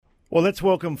Well, let's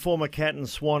welcome former Cat and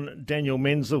Swan Daniel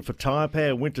Menzel for Tyre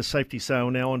Power. Winter safety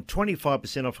sale now on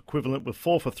 25% off equivalent with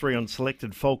 4 for 3 on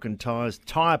selected Falcon tyres.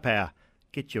 Tyre Power.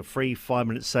 Get your free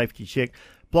 5-minute safety check.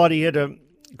 Blighty had a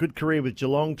good career with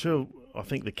Geelong too. I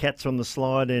think the Cats on the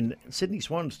slide and Sydney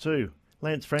Swans too.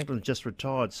 Lance Franklin's just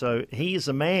retired, so he is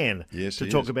a man to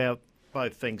talk about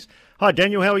both things. Hi,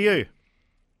 Daniel. How are you?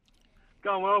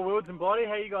 Going well, Wilds and Blighty.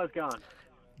 How you guys going?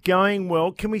 Going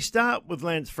well. Can we start with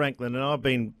Lance Franklin? And I've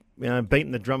been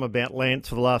beating the drum about Lance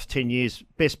for the last 10 years.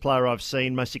 Best player I've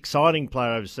seen, most exciting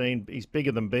player I've seen. He's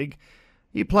bigger than big.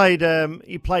 You played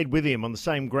with him on the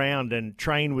same ground and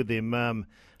trained with him.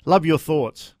 Love your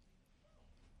thoughts.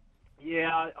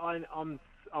 Yeah, I'm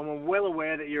well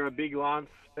aware that you're a big Lance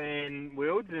fan,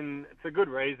 Wilds, and it's a good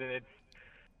reason.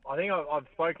 I think I've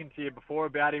spoken to you before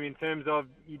about him in terms of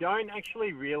you don't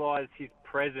actually realise his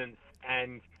presence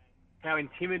and how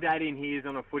intimidating he is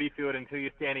on a footy field until you're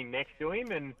standing next to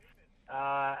him, and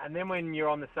then when you're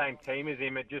on the same team as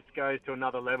him, it just goes to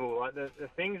another level. Like the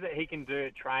things that he can do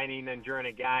at training and during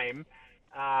a game,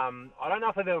 I don't know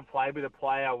if I've ever played with a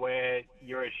player where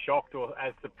you're as shocked or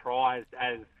as surprised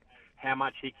as how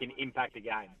much he can impact a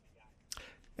game.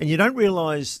 And you don't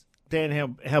realise,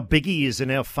 Dan, how big he is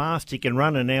and how fast he can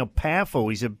run and how powerful.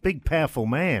 He's a big, powerful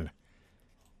man.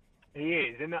 He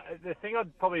is. And the thing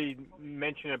I'd probably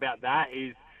mention about that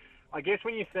is, I guess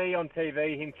when you see on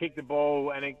TV him kick the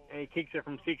ball and he kicks it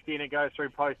from 60 and it goes through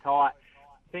post height,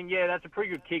 you think, yeah, that's a pretty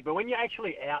good kick. But when you're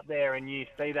actually out there and you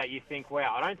see that, you think,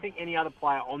 wow, I don't think any other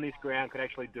player on this ground could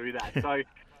actually do that. So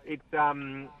it's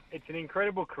an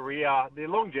incredible career. The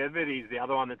longevity is the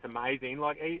other one that's amazing.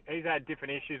 Like he's had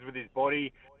different issues with his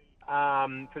body.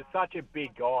 For such a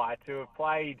big guy to have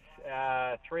played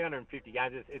 350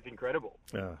 games, it's incredible.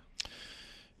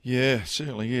 Yeah,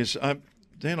 certainly is.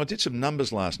 Dan, I did some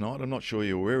numbers last night. I'm not sure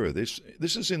you're aware of this.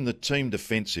 This is in the team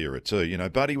defence era too. You know,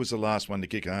 Buddy was the last one to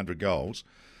kick 100 goals.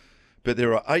 But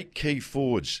there are 8 key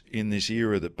forwards in this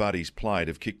era that Buddy's played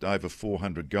have kicked over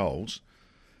 400 goals.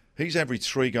 He's averaged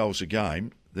 3 goals a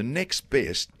game. The next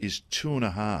best is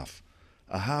 2.5,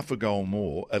 a half a goal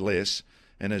more or less.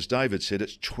 And as David said,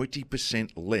 it's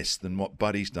 20% less than what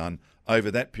Buddy's done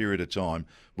over that period of time,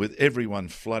 with everyone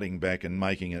flooding back and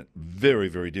making it very,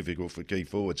 very difficult for key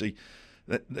forwards.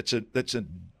 That's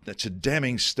a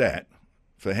damning stat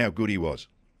for how good he was.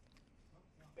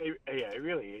 It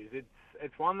really is.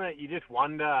 It's one that you just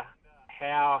wonder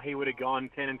how he would have gone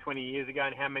 10 and 20 years ago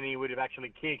and how many he would have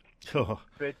actually kicked.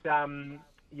 But,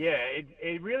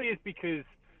 it really is because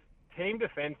team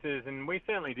defences, and we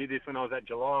certainly did this when I was at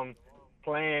Geelong,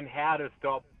 plan how to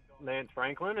stop Lance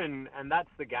Franklin, and that's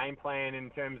the game plan in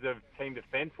terms of team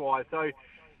defence-wise. So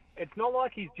it's not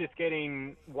like he's just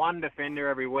getting one defender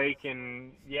every week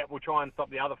and, we'll try and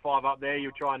stop the other 5 up there.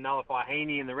 You'll try and nullify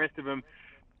Heaney and the rest of them.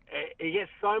 He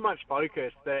gets so much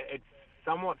focus that it's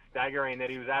somewhat staggering that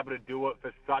he was able to do it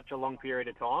for such a long period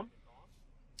of time.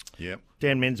 Yeah.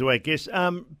 Dan Menzel, I guess.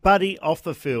 Buddy, off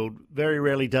the field, very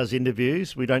rarely does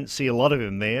interviews. We don't see a lot of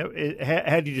him there.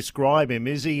 How do you describe him?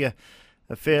 Is he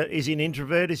is he an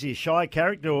introvert? Is he a shy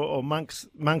character, or amongst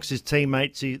his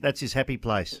teammates, that's his happy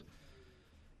place?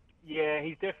 Yeah,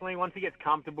 he's definitely, once he gets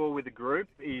comfortable with the group,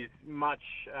 he's much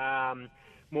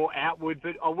more outward.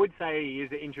 But I would say he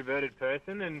is an introverted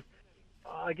person. And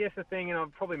I guess the thing, and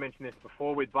I've probably mentioned this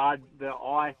before with Bud, that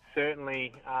I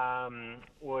certainly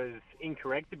was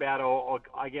incorrect about, or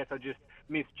I guess I just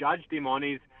misjudged him on,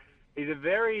 is he's a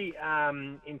very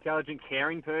intelligent,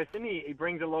 caring person. He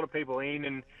brings a lot of people in,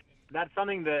 and that's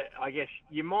something that I guess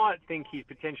you might think he's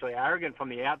potentially arrogant from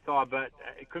the outside, but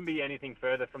it couldn't be anything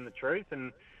further from the truth.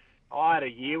 And I had a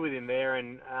year with him there,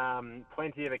 and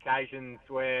plenty of occasions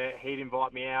where he'd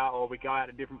invite me out or we'd go out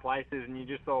to different places, and you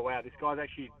just thought, wow, this guy's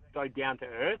actually so down to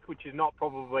earth, which is not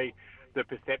probably the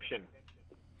perception.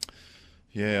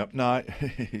 Yeah, no,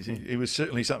 it was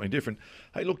certainly something different.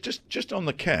 Hey, look, just on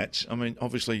the Cats, I mean,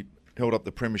 obviously held up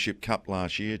the Premiership Cup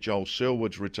last year. Joel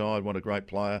Selwood's retired, what a great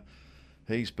player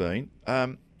he's been.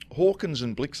 Hawkins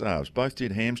and Blixarves both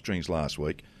did hamstrings last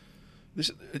week.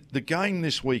 The game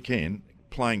this weekend,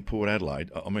 playing Port Adelaide,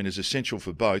 I mean, is essential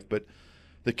for both, but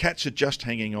the Cats are just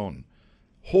hanging on.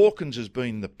 Hawkins has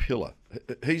been the pillar.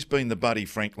 He's been the Buddy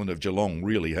Franklin of Geelong,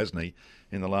 really, hasn't he,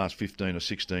 in the last 15 or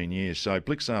 16 years. So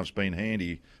Blixarves been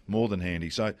handy, more than handy.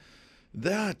 So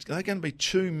they're going to be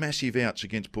 2 massive outs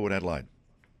against Port Adelaide.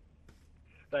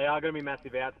 They are going to be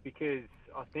massive outs because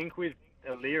I think with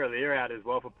Aliir out as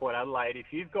well for Port Adelaide, if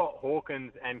you've got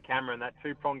Hawkins and Cameron, that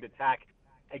 2-pronged attack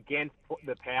against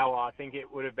the Power, I think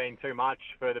it would have been too much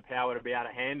for the Power to be able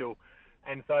to handle.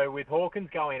 And so with Hawkins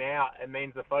going out, it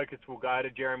means the focus will go to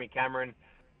Jeremy Cameron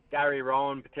Gary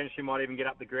Rowan potentially might even get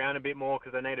up the ground a bit more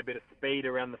because they need a bit of speed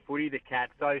around the footy, the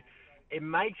Cats. So it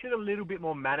makes it a little bit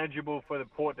more manageable for the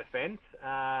Port defence.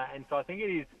 And so I think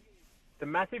it is the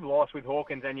massive loss with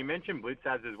Hawkins, and you mentioned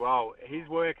Blitzaz as well. His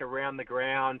work around the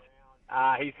ground,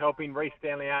 he's helping Reece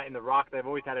Stanley out in the ruck. They've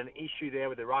always had an issue there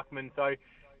with the ruckman. So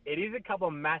it is a couple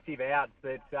of massive outs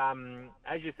that,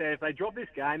 as you said, if they drop this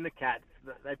game, the Cats,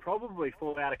 they probably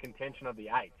fall out of contention of the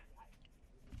eight.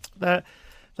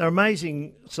 They're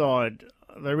amazing side.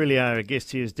 They really are. Our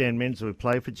guest here is Dan Menzel, who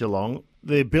played for Geelong.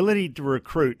 The ability to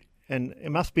recruit, and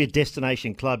it must be a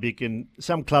destination club.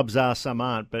 Some clubs are, some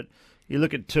aren't. But you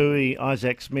look at Tui,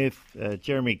 Isaac Smith,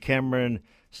 Jeremy Cameron,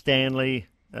 Stanley,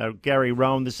 Gary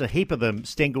Rowan. There's a heap of them.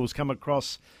 Stengel's come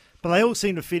across, but they all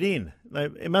seem to fit in.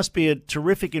 It must be a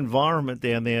terrific environment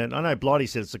down there. And I know Blighty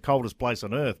said it's the coldest place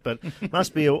on earth, but it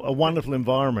must be a wonderful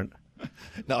environment.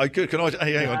 No, can I?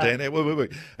 Hey, hang on, Dan.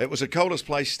 Wait. It was the coldest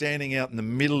place standing out in the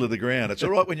middle of the ground. It's all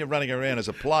right when you're running around as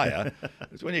a player.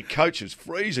 It's when your coach is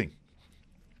freezing.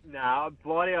 No,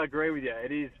 Blighty, I agree with you.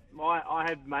 It is. I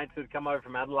had mates that come over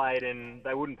from Adelaide and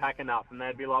they wouldn't pack enough, and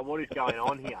they'd be like, "What is going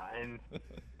on here?" And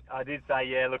I did say,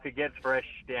 "Yeah, look, it gets fresh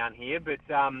down here, but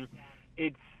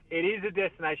it is a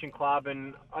destination club,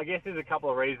 and I guess there's a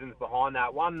couple of reasons behind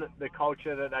that. One, the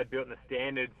culture that they built and the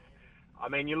standards. I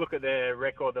mean, you look at their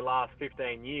record the last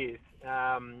 15 years,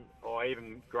 or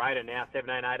even greater now,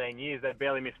 17, 18 years, they've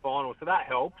barely missed finals, so that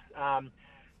helps.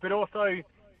 But also,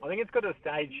 I think it's got to a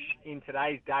stage in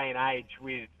today's day and age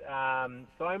with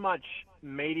so much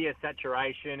media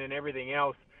saturation and everything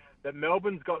else that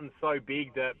Melbourne's gotten so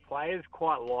big that players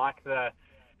quite like the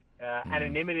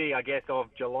anonymity, I guess, of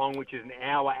Geelong, which is an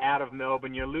hour out of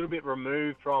Melbourne. You're a little bit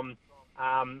removed from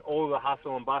all the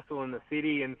hustle and bustle in the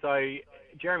city, and so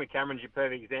Jeremy Cameron's your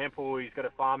perfect example. He's got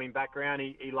a farming background.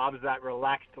 He loves that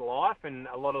relaxed life, and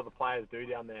a lot of the players do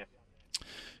down there.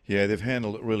 Yeah, they've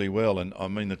handled it really well, and I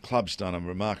mean the club's done a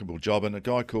remarkable job. And a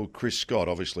guy called Chris Scott,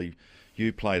 obviously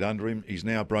you played under him. He's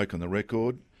now broken the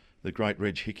record. The great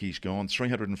Reg Hickey's gone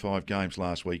 305 games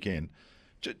last weekend.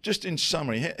 Just in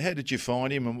summary, how did you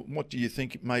find him, and what do you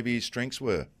think maybe his strengths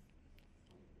were?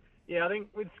 Yeah, I think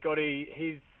with Scotty,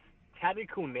 his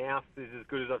tactical nous is as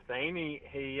good as I've seen.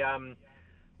 He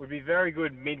would be very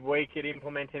good midweek at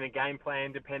implementing a game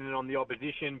plan depending on the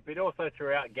opposition, but also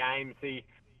throughout games he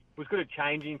was good at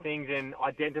changing things and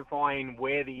identifying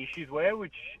where the issues were,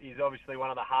 which is obviously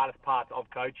one of the hardest parts of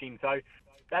coaching. So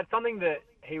that's something that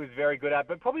he was very good at.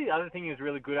 But probably the other thing he was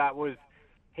really good at was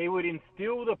he would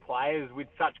instill the players with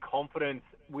such confidence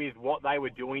with what they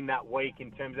were doing that week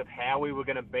in terms of how we were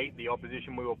going to beat the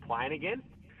opposition we were playing against.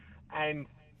 And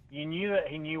you knew that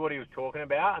he knew what he was talking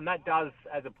about, and that does,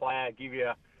 as a player, give you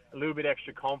a little bit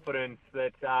extra confidence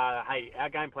that, hey, our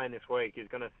game plan this week is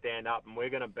going to stand up and we're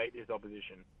going to beat this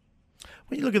opposition.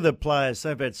 When you look at the players,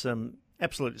 they've had some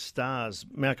absolute stars.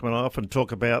 Malcolm and I often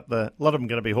talk about a lot of them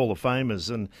going to be Hall of Famers.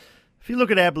 And if you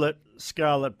look at Ablett,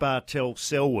 Scarlett, Bartel,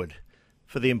 Selwood,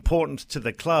 for the importance to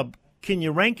the club, can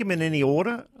you rank them in any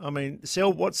order? I mean,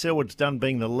 what Selwood's done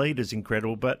being the lead is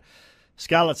incredible, but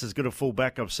Scarlett's as good a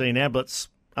fullback I've seen. Ablett's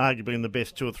arguably in the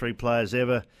best 2 or 3 players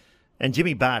ever. And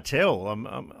Jimmy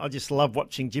Bartel, I just love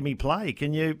watching Jimmy play.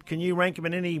 Can you rank him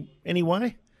in any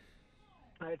way?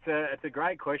 It's a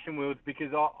great question, Wills,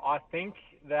 because I think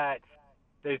that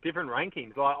there's different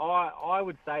rankings. Like I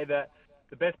would say that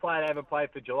the best player to ever play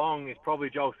for Geelong is probably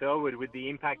Joel Selwood with the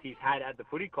impact he's had at the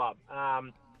footy club.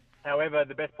 However,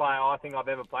 the best player I think I've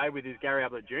ever played with is Gary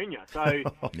Ablett Jr. So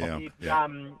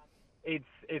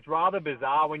it's rather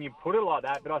bizarre when you put it like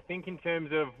that, but I think in terms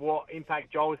of what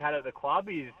impact Joel's had at the club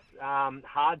is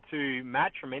hard to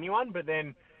match from anyone. But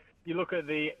then you look at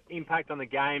the impact on the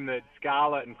game that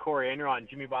Scarlett and Corey Enright and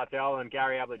Jimmy Bartel and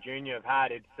Gary Ablett Jr. have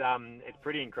had. It's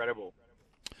pretty incredible.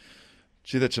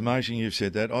 Gee, that's amazing you've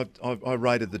said that. I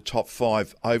rated the top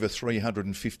 5 over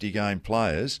 350 game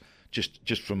players,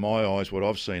 just from my eyes, what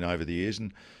I've seen over the years.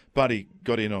 And Buddy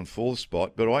got in on 4th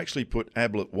spot, but I actually put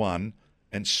Ablett 1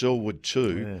 and Selwood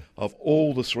 2 of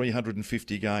all the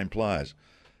 350 game players.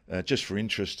 Just for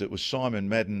interest, it was Simon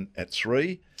Madden at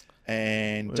 3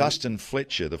 and Dustin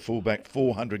Fletcher, the fullback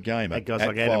 400 gamer, guys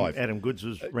at like 5. Adam Goods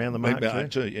was round the mark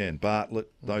too. Yeah, and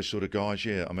Bartlett, those sort of guys,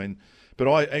 yeah. I mean, but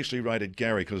I actually rated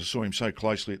Gary because I saw him so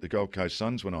closely at the Gold Coast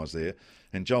Suns when I was there.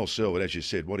 And Joel Selwood, as you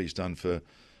said, what he's done for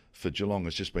Geelong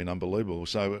has just been unbelievable.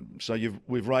 So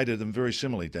we've rated them very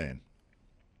similarly, Dan.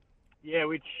 Yeah,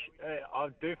 which I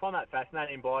do find that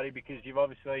fascinating, Blighty, because you've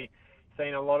obviously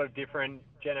seen a lot of different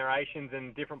generations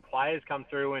and different players come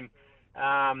through. And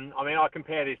I mean, I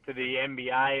compare this to the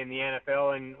NBA and the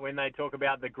NFL, and when they talk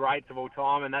about the greats of all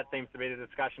time, and that seems to be the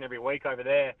discussion every week over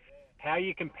there, how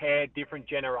you compare different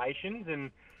generations.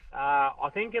 And I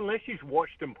think unless you've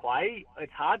watched them play,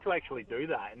 it's hard to actually do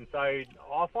that. And so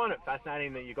I find it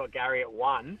fascinating that you've got Gary at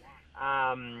 1,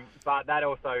 but that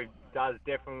also does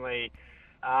definitely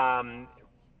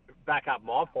back up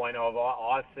my point of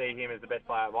I see him as the best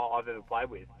player I've ever played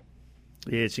with.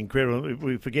 Yeah, it's incredible.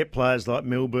 We forget players like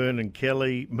Milburn and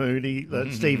Kelly, Mooney,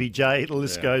 Stevie J, the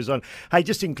list goes on. Hey,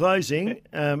 just in closing,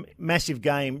 massive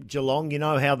game, Geelong. You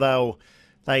know how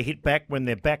they hit back when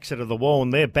their back's out of the wall,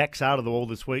 and their back's out of the wall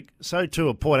this week. So too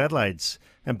are Port Adelaide's.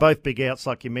 And both big outs,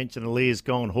 like you mentioned, Aaliyah's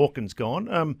gone, Hawkins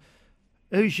gone.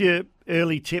 Who's your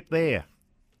early tip there?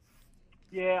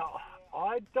 Yeah,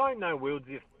 I don't know, Wilds,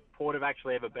 if Port have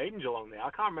actually ever beaten Geelong there.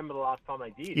 I can't remember the last time they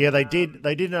did. Yeah, they did.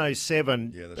 They did in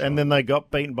 07, and then they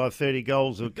got beaten by 30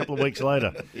 goals a couple of weeks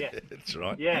later. Yeah, that's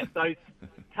right. Yeah, so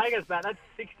take us back. That's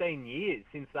 16 years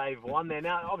since they've won there.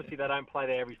 Now, obviously, they don't play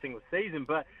there every single season,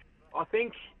 but I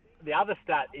think the other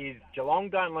stat is Geelong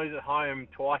don't lose at home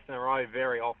twice in a row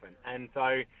very often. And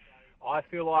so I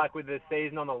feel like with the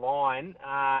season on the line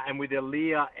and with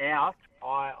Aaliyah out,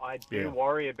 I do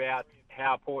worry about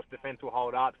how Port's defence will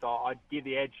hold up. So I'd give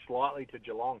the edge slightly to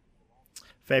Geelong.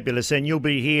 Fabulous. And you'll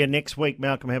be here next week,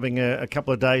 Malcolm, having a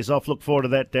couple of days off. Look forward to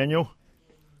that, Daniel.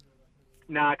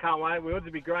 No, I can't wait, Wills.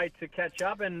 It'd be great to catch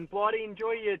up. And, Blighty,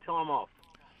 enjoy your time off.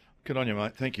 Good on you,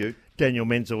 mate. Thank you. Daniel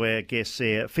Menzel, our guest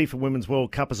there. FIFA Women's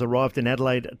World Cup has arrived in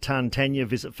Adelaide, Tantania.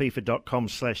 Visit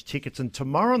fifa.com/tickets. And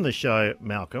tomorrow on the show,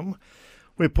 Malcolm,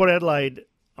 we put Adelaide,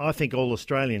 I think all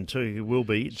Australian too, who will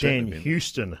be, Dan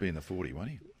Houston. Be in the 40, won't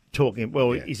he? Talking,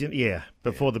 well, he's in,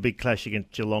 before the big clash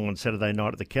against Geelong on Saturday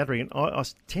night at the Cattery. And I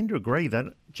tend to agree that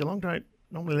Geelong don't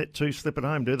normally let two slip at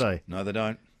home, do they? No, they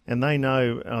don't. And they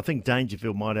know, I think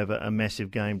Dangerfield might have a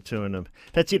massive game too in them.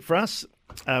 That's it for us.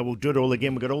 We'll do it all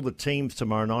again. We've got all the teams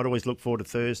tomorrow night. Always look forward to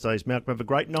Thursdays. Malcolm, have a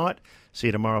great night. See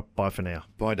you tomorrow. Bye for now.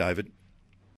 Bye, David.